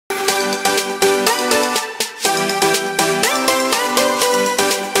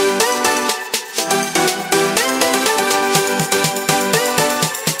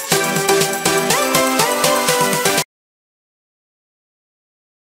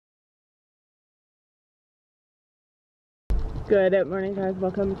Good morning, guys.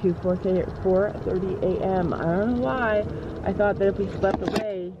 Welcome to 4:30 a.m. I don't know why I thought that if we slept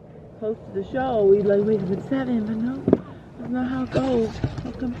away close to the show, we'd like wake up at 7, but no, that's not how it goes.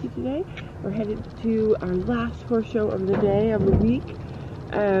 Welcome to today. We're headed to our last horse show of the day, of the week.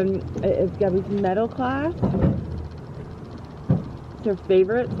 It's Gabby's medal class. It's her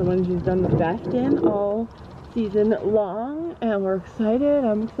favorite, the one she's done the best in all season long, and we're excited.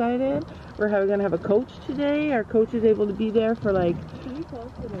 I'm excited. We're gonna have a coach today. Our coach is able to be there for like. Can you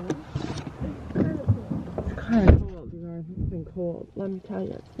close it in? It's kind of cold, you guys. It's been cold. Let me tell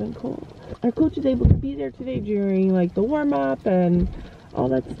you, it's been cold. Our coach is able to be there today during like the warm up and all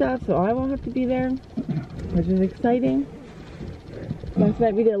that stuff, so I won't have to be there, which is exciting. Last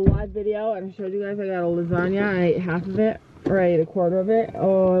night we did a live video and I showed you guys I got a lasagna. I ate half of it, or I ate a quarter of it.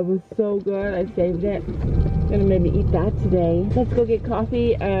 Oh, it was so good. I saved it. Gonna maybe eat that today. Let's go get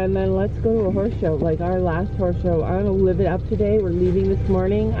coffee and then let's go to a horse show, like our last horse show. I'm gonna live it up today. We're leaving this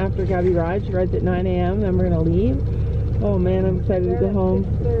morning after Gabby rides. She rides at 9 a.m. then we're gonna leave. Oh man, I'm excited to go home.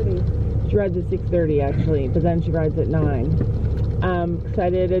 6:30. She rides at 6:30 actually, but then she rides at 9. I'm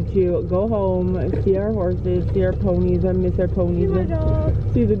excited to go home and see our horses, see our ponies. I miss our ponies. See my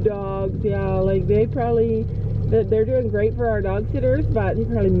dogs. See the dogs, yeah, like they're doing great for our dog sitters, but they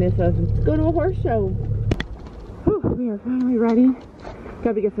probably miss us. Let's go to a horse show. We are finally ready.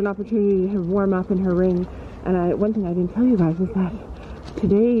 Gabby gets an opportunity to warm up in her ring. And one thing I didn't tell you guys is that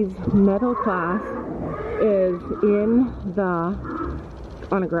today's medal class is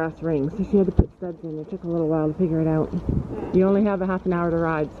on a grass ring. So she had to put studs in. It took a little while to figure it out. You only have a half an hour to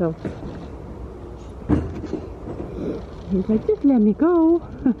ride, so. He's like, just let me go.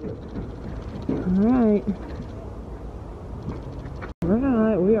 Alright.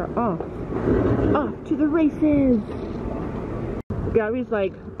 Alright, we are off to the races. Gabby's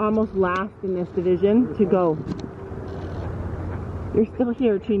like almost last in this division to go. You're still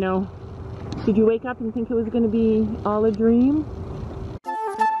here, Chino. Did you wake up and think it was going to be all a dream?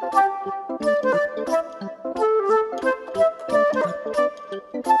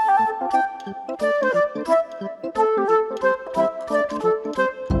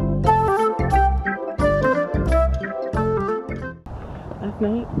 Last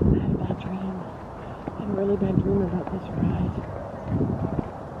night, I had a bad dream. I had a really bad dream about this ride.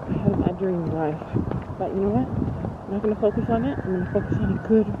 I had a bad dream in life. But you know what? I'm not going to focus on it. I'm going to focus on a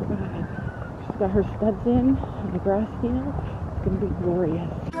good ride. She's got her studs in on the grass field. It's going to be glorious.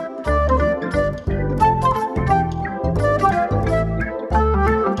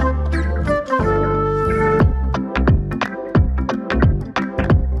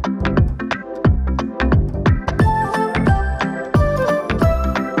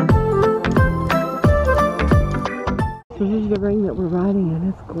 This is the ring that we're riding in.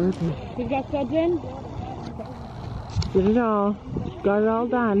 It's gorgeous. You got studs in? Did it all. Got it all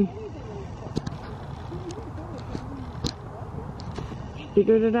done.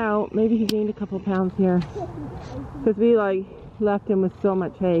 Figured it out. Maybe he gained a couple pounds here. Because we like left him with so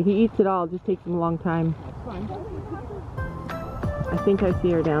much hay. He eats it all. It just takes him a long time. That's fine. I think I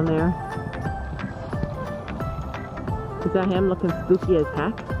see her down there. Is that him looking spooky as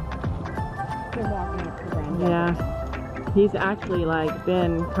heck? They're walking up the ground. Yeah. He's actually like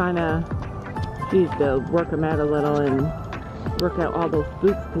been kind of, geez, to work him out a little and work out all those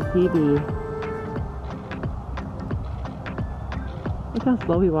spooks because he be. Look how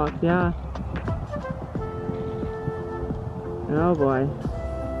slow he walks, yeah. Oh boy.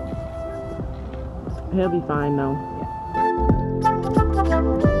 He'll be fine though.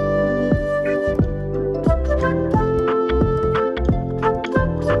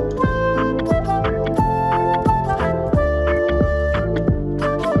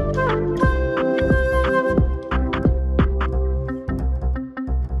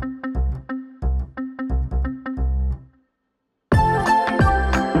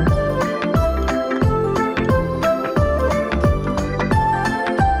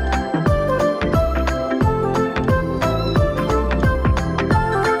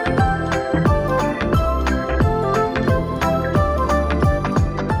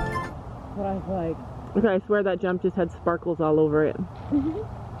 Okay, I swear that jump just had sparkles all over it.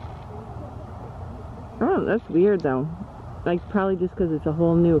 Oh, that's weird though. Like probably just because it's a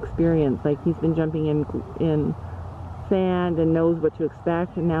whole new experience. Like he's been jumping in sand and knows what to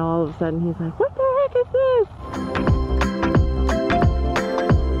expect, and now all of a sudden he's like, what the heck is this?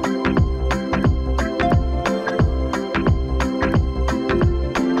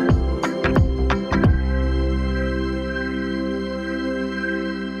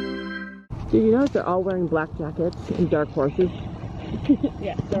 Did you notice they're all wearing black jackets and dark horses?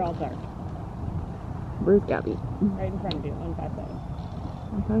 Yes, they're all dark. Where's Gabby? Right in front of you, 157.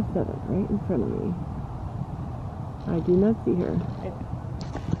 157, right in front of me. I do not see her.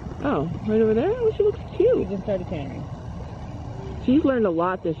 Oh, right over there? Oh, she looks She cute. just started tanning. She's learned a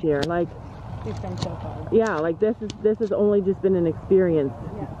lot this year. Like, She's come so far. yeah, like this has only just been an experience.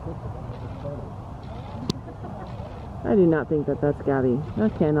 Yeah. I do not think that that's Gabby.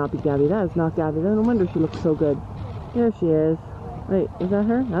 That cannot be Gabby. That is not Gabby. No wonder she looks so good. There she is. Wait, is that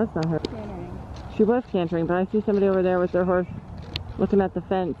her? No, that's not her. Cantering. She was cantering, but I see somebody over there with their horse looking at the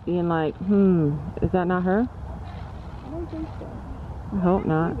fence being like, is that not her? I don't think so. I hope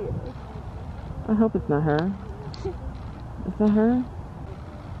not. I hope it's not her. Is that her?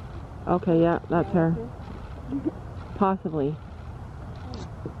 Okay, yeah, that's her. Possibly.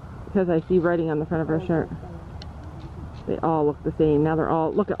 Because I see writing on the front of her shirt. They all look the same. Now they're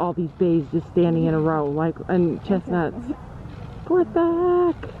all, look at all these bays just standing in a row, like, and chestnuts. What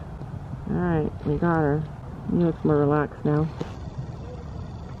the heck? Alright, we got her. He looks more relaxed now.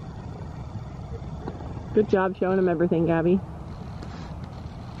 Good job showing him everything, Gabby.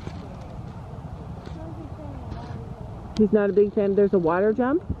 He's not a big fan. There's a water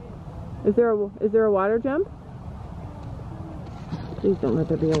jump? Is there a water jump? Please don't let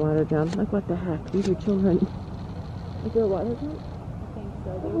there be a water jump. Like, what the heck? These are children. Is there a water jump? I think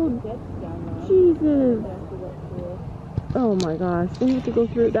so. There's Oh, a ditch down there. Jesus. They have to look through. Oh my gosh. They have to go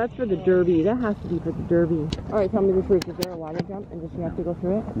through. That's for the derby. That has to be for the derby. Alright, tell me the truth. Is there a water jump? And does she have to go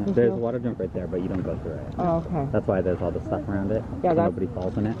through it? No, there's a water jump right there, but you don't go through it. Oh, okay. That's why there's all the stuff around it. Yeah, so that's- nobody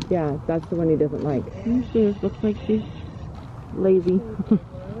falls in it. Yeah, that's the one he doesn't like. She is. Looks like she's lazy.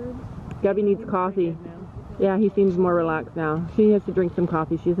 Gabby needs coffee. Yeah, he seems more relaxed now. She has to drink some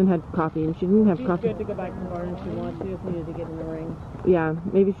coffee. She hasn't had coffee, and she didn't have She's coffee. good to go back to the barn if she wants to. Just needed to get in the ring. Yeah,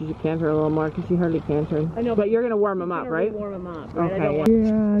 maybe she should canter a little more because she hardly cantered. I know, But you're gonna warm him up, right? Warm him up, right? I don't Okay. want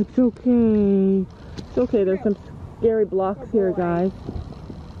Yeah, it's okay. It's okay. There's some scary blocks here, guys.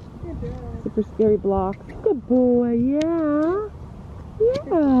 Super scary blocks. Good boy. Yeah.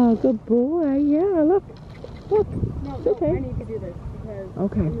 Yeah. Good boy. Yeah. Look. Look. No, It's okay. I need to do this because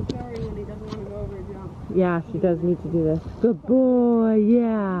Okay. in the showering when he doesn't want to go over a jump. Yeah, she does need to do this. Good boy.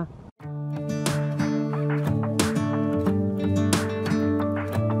 Yeah.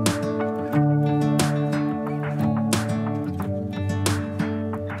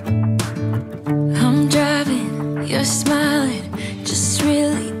 I'm driving, you're smiling, just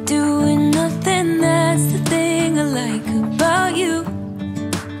really doing nothing. That's the thing I like about you.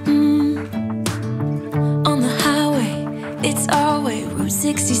 On the highway, it's our way, Route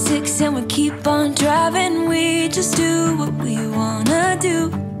 66, and we keep on driving. We just do what we wanna do.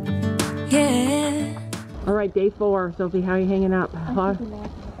 Yeah. All right, day 4. Sophie, how are you hanging up? Huh?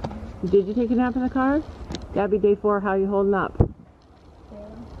 Did you take a nap in the car? Gabby, day 4, how are you holding up?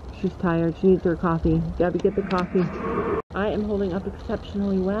 She's tired. She needs her coffee. Gabby, get the coffee. I am holding up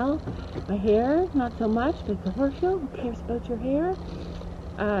exceptionally well. My hair, not so much, but it's a horse show. Who cares about your hair?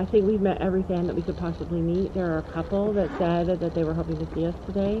 I think we've met every fan that we could possibly meet. There are a couple that said that they were hoping to see us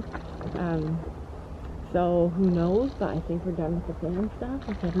today. So who knows? But I think we're done with the fan stuff.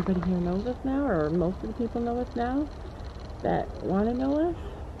 Like everybody here knows us now, or most of the people know us now that want to know us.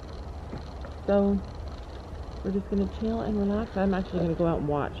 So we're just going to chill and relax. I'm actually going to go out and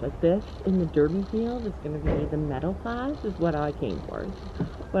watch. Like this in the derby field is going to be the medal class is what I came for.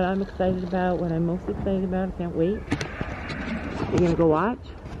 What I'm excited about, what I'm most excited about. I can't wait. You're going to go watch?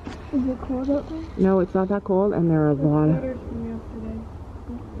 Is it cold out there? No, it's not that cold, and there are a lot of...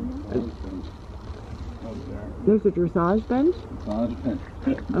 There's a dressage bench?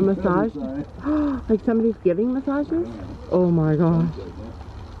 A massage? Like somebody's giving massages? Oh my gosh.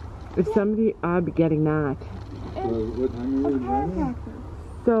 If somebody, I'd be getting that. What time are you driving?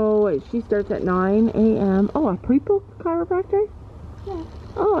 So she starts at 9 a.m. Oh, a pre-booked chiropractor? Yeah.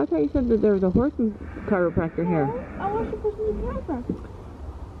 Oh, I thought you said that there was a horse chiropractor here. I watched the person get chiropractic.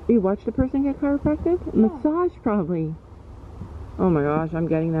 You watched a person get chiropractic? Yeah. Massage, probably. Oh my gosh, I'm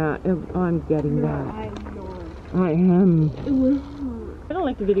getting that. Oh, I'm getting that. I am. It was hard. I don't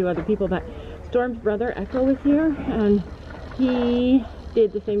like to video other people, but Storm's brother Echo was here, and he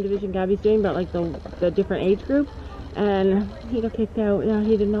did the same division Gabby's doing, but like the different age group, and he got kicked out. Yeah,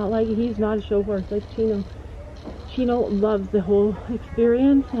 he did not like it. He's not a show horse like Chino. Chino loves the whole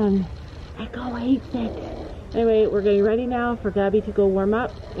experience, and Echo hates it. Anyway, we're getting ready now for Gabby to go warm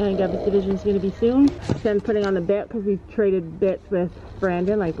up, and Gabby's division is going to be soon. Then putting on the bit, because we've traded bits with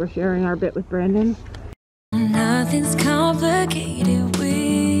Brandon, like we're sharing our bit with Brandon. Nothing's complicated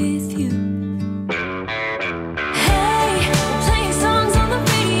with you. Hey, playing songs on the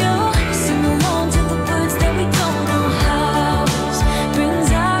radio, sing along to the words that we don't know how.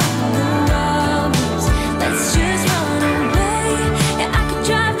 Brings out the wild ones.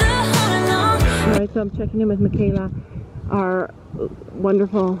 So I'm checking in with Michaela, our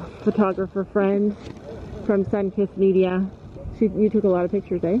wonderful photographer friend from Sunkissed Media. You took a lot of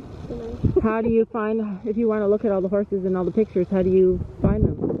pictures, eh? How do you find, if you want to look at all the horses and all the pictures, how do you find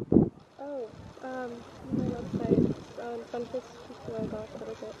them? Oh, my website,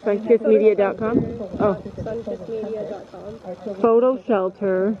 Sunkissedmedia.com? Oh. Sunkissedmedia.com.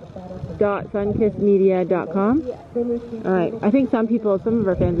 Photoshelter.sunkissedmedia.com? Yeah. Alright, I think some of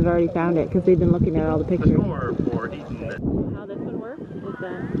our fans have already found it because they've been looking at all the pictures. How How this one works is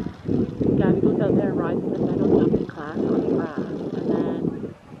that Gabby goes out there and rides in the medal jumping class on the grass, and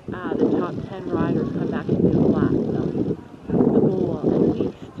then the top 10 riders come back and do the flat. So the goal at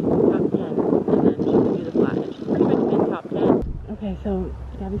least top 10, and then she can do the flat. And she's pretty much been top 10. Okay, so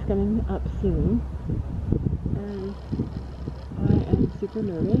Gabby's coming up soon, and I am super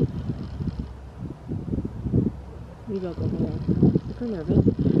nervous. We both go there. Super nervous,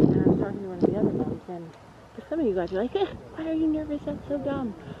 and I was talking to one of the other moms, and some of you guys are like, why are you nervous? That's so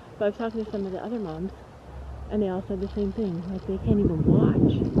dumb. But I was talking to some of the other moms, and they all said the same thing. Like, they can't even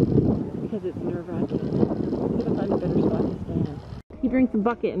watch because it's nerve-wracking. I'm gonna find a better spot to stand. He drinks a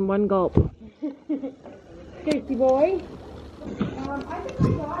bucket in one gulp. Tasty boy. I think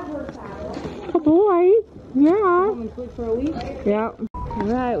my dog works out. Oh boy. Yeah. Come and sleep for a week. Yeah. All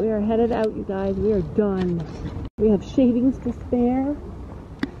right, we are headed out, you guys. We are done. We have shavings to spare.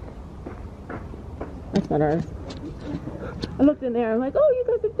 That's not ours. I looked in there, I'm like, oh, you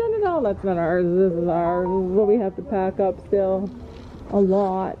guys have done it all. That's not ours, this is ours. This is what we have to pack up still. A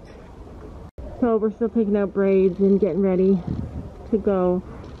lot. So we're still taking out braids and getting ready to go.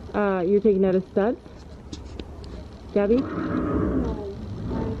 You're taking out a stud? Gabby? No,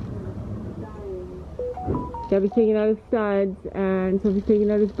 I'm dying. Gabby's taking out his studs, and Sophie's taking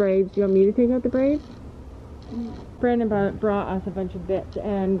out his braids. Do you want me to take out the braids? Brandon brought us a bunch of bits,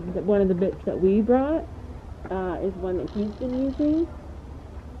 and one of the bits that we brought is one that he's been using.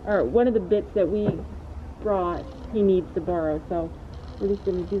 Or one of the bits that we brought, he needs to borrow. So we're just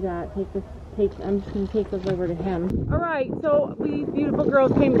going to do that. I'm just going to take those over to him. All right, so these beautiful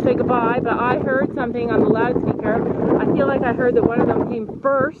girls came to say goodbye, but I heard something on the loudspeaker. I feel like I heard that one of them came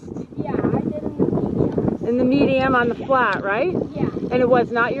first. Yeah, I did in the medium. In the medium on the flat, right? Yeah. And it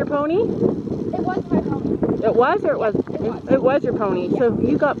was not your pony? It was my pony. It was, or it was? It was your pony. Yeah. So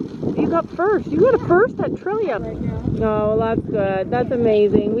you got first. You got a first at Trillium. Right now. No, that's good. That's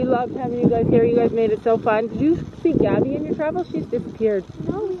amazing. We loved having you guys here. You guys made it so fun. Did you see Gabby in your travels? She's disappeared.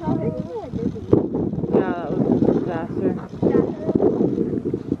 No, we saw her. We were busy. Yeah, that was a disaster.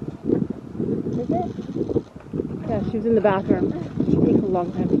 Is it? Yeah, she was in the bathroom. She takes a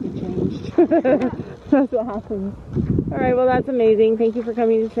long time to get changed. That's what happens. Alright, well that's amazing. Thank you for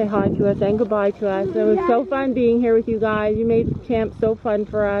coming to say hi to us and goodbye to us. It was so fun being here with you guys. You made camp so fun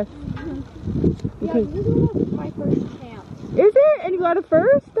for us. Yeah, this is my first camp. Is it? And you got a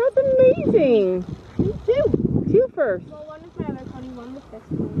first? That's amazing. Two first. Well, one was my other pony, one was this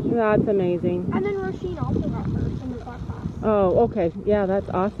pony. That's amazing. And then Roisin also got first in the black class. Oh, okay. Yeah, that's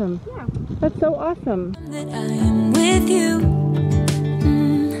awesome. Yeah. That's so awesome. That I am with you.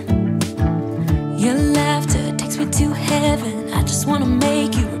 Your laughter takes me to heaven. I just wanna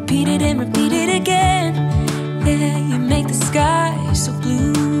make you repeat it and repeat it again. Yeah, you make the sky so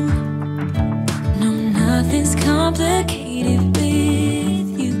blue. No, nothing's complicated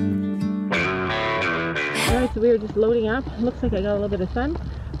with you. Alright, so we were just loading up. Looks like I got a little bit of sun.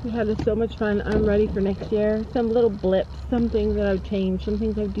 We had so much fun. I'm ready for next year. Some little blips, some things that I would change, some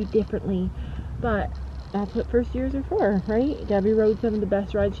things I would do differently. But that's what first years are for, right? Gabby rode some of the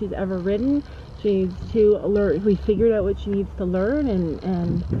best rides she's ever ridden. She needs to learn. We figured out what she needs to learn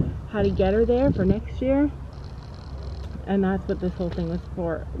and how to get her there for next year. And that's what this whole thing was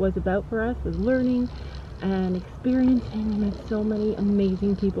about for us, was learning and experiencing. We met so many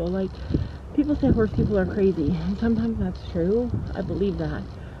amazing people. Like, people say horse people are crazy, and sometimes that's true. I believe that.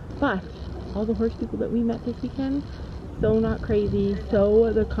 But all the horse people that we met this weekend, so not crazy,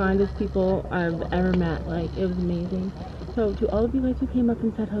 so the kindest people I've ever met. Like, it was amazing. So to all of you guys who came up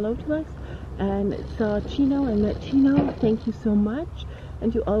and said hello to us and saw Chino and met Chino, thank you so much.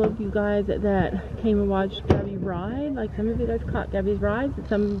 And to all of you guys that came and watched Gabby ride, like some of you guys caught Gabby's rides, and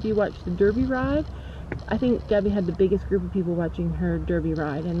some of you watched the Derby ride. I think Gabby had the biggest group of people watching her Derby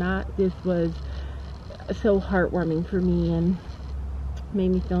ride, and that just was so heartwarming for me and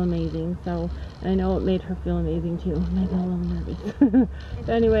made me feel amazing. So, and I know it made her feel amazing too. It made me a little nervous. But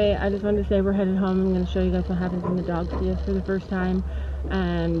anyway, I just wanted to say we're headed home. I'm going to show you guys what happens when the dogs see us for the first time,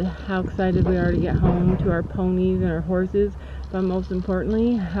 and how excited we are to get home to our ponies and our horses. But most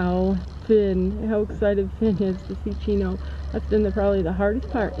importantly, how excited Finn is to see Chino. That's been probably the hardest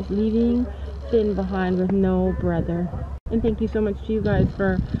part, is leaving been behind with no brother. And thank you so much to you guys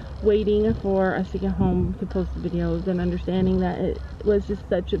for waiting for us to get home to post the videos and understanding that it was just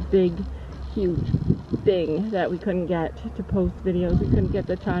such a big, huge thing that we couldn't get to post videos. We couldn't get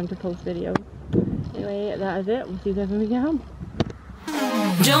the time to post videos. Anyway, that is it. We'll see you guys when we get home.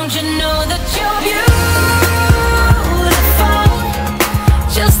 Don't you know that you're beautiful?